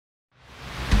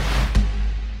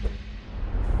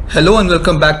Hello and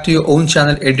welcome back to your own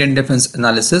channel Indian Defense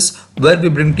Analysis, where we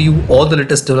bring to you all the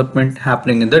latest development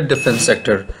happening in the defense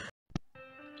sector.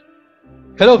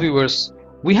 Hello viewers,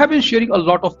 we have been sharing a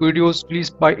lot of videos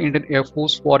released by Indian Air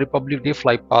Force for Republic Day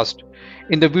fly past.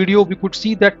 In the video we could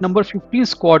see that number 15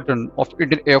 squadron of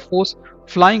Indian Air Force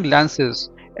Flying Lances,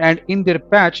 and in their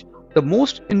patch the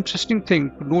most interesting thing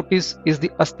to notice is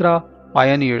the Astra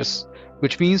Pioneers,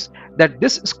 which means that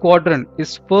this squadron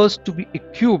is first to be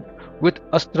equipped with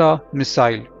Astra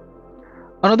Missile.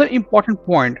 Another important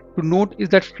point to note is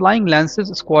that Flying Lances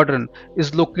squadron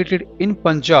is located in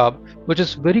Punjab, which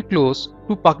is very close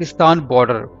to Pakistan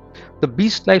border. The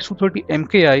beast-like SU-30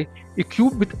 MKI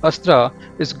equipped with Astra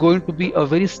is going to be a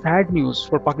very sad news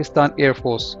for Pakistan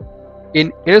Airforce.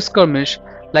 In air skirmish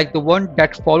like the one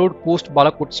that followed post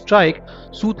Balakot strike,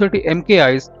 SU-30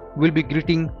 MKIs will be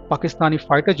greeting Pakistani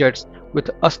fighter jets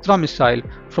with Astra Missile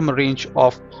from a range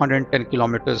of 110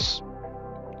 kilometers.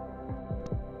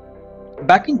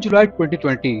 Back in July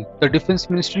 2020, the Defense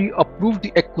Ministry approved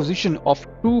the acquisition of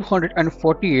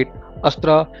 248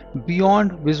 Astra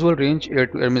Beyond Visual Range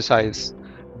Air-to-Air missiles.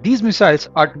 These missiles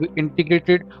are to be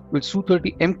integrated with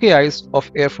SU-30 MKIs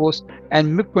of Air Force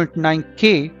and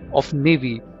MiG-29K of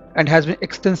Navy and has been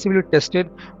extensively tested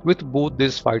with both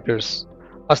these fighters.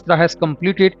 Astra has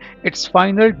completed its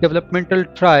final developmental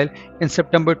trial in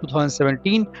September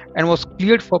 2017 and was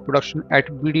cleared for production at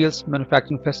BDL's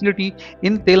manufacturing facility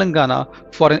in Telangana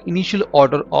for an initial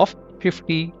order of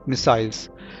 50 missiles.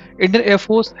 Indian Air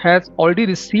Force has already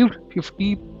received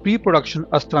 50 pre-production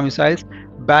Astra missiles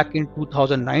back in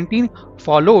 2019,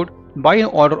 followed by an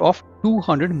order of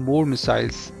 200 more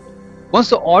missiles. Once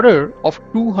the order of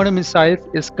 200 missiles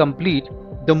is complete,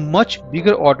 the much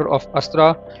bigger order of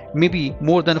Astra, maybe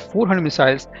more than 400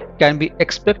 missiles, can be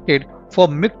expected for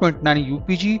MiG-29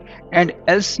 UPG and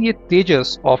LCA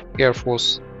Tejas of Air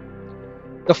Force.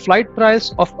 The flight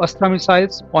trials of Astra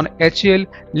missiles on HAL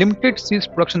limited series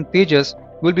production Tejas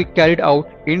will be carried out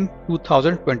in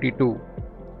 2022.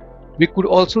 We could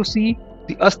also see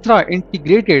the Astra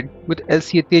integrated with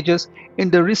LCA Tejas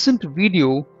in the recent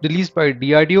video released by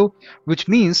DRDO, which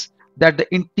means that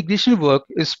the integration work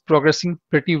is progressing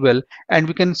pretty well and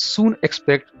we can soon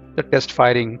expect the test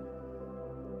firing.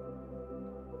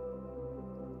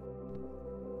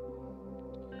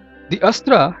 The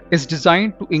Astra is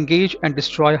designed to engage and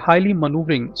destroy highly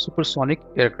maneuvering supersonic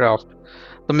aircraft.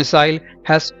 The missile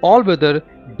has all-weather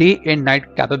day and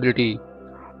night capability.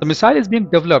 The missile is being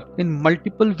developed in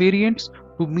multiple variants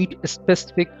to meet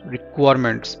specific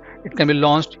requirements. It can be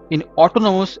launched in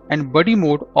autonomous and buddy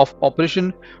mode of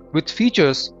operation with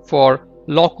features for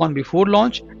lock-on before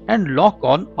launch and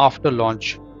lock-on after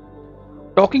launch.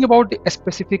 Talking about the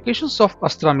specifications of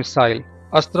Astra missile,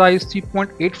 Astra is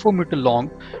 3.84 meter long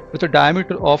with a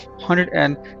diameter of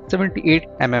 178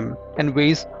 mm and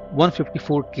weighs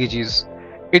 154 kgs.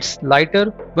 It's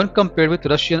lighter when compared with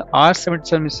Russian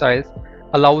R-77 missiles,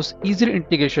 allows easier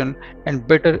integration and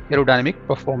better aerodynamic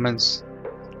performance.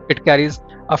 It carries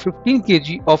a 15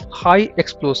 kg of high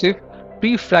explosive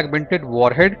pre-fragmented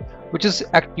warhead, which is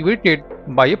activated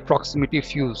by a proximity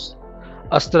fuse.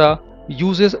 Astra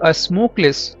uses a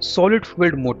smokeless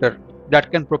solid-fueled motor that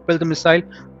can propel the missile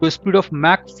to a speed of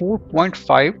Mach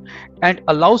 4.5 and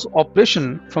allows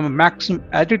operation from a maximum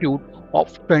altitude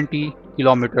of 20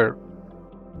 km.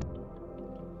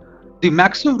 The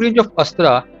maximum range of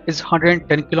Astra is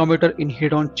 110 km in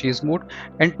head-on chase mode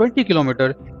and 20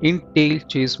 km in tail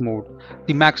chase mode.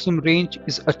 The maximum range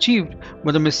is achieved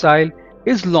when the missile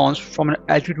is launched from an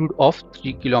altitude of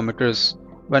 3 km.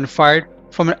 When fired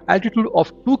from an altitude of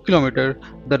 2 km,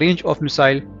 the range of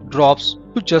missile drops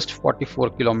to just 44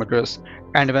 km,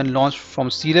 and when launched from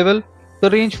sea level, the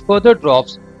range further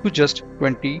drops to just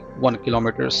 21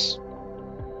 km.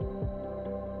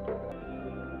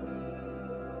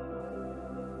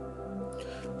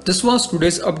 This was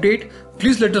today's update.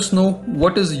 Please let us know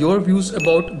what is your views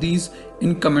about these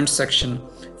in comment section.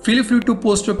 Feel free to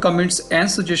post your comments and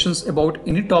suggestions about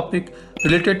any topic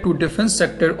related to defense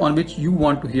sector on which you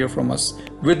want to hear from us.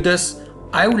 With this,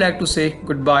 I would like to say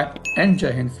goodbye and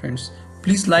Jai Hind friends.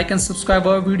 Please like and subscribe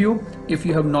our video if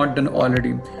you have not done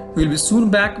already. We will be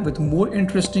soon back with more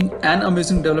interesting and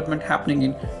amazing development happening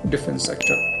in defense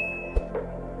sector.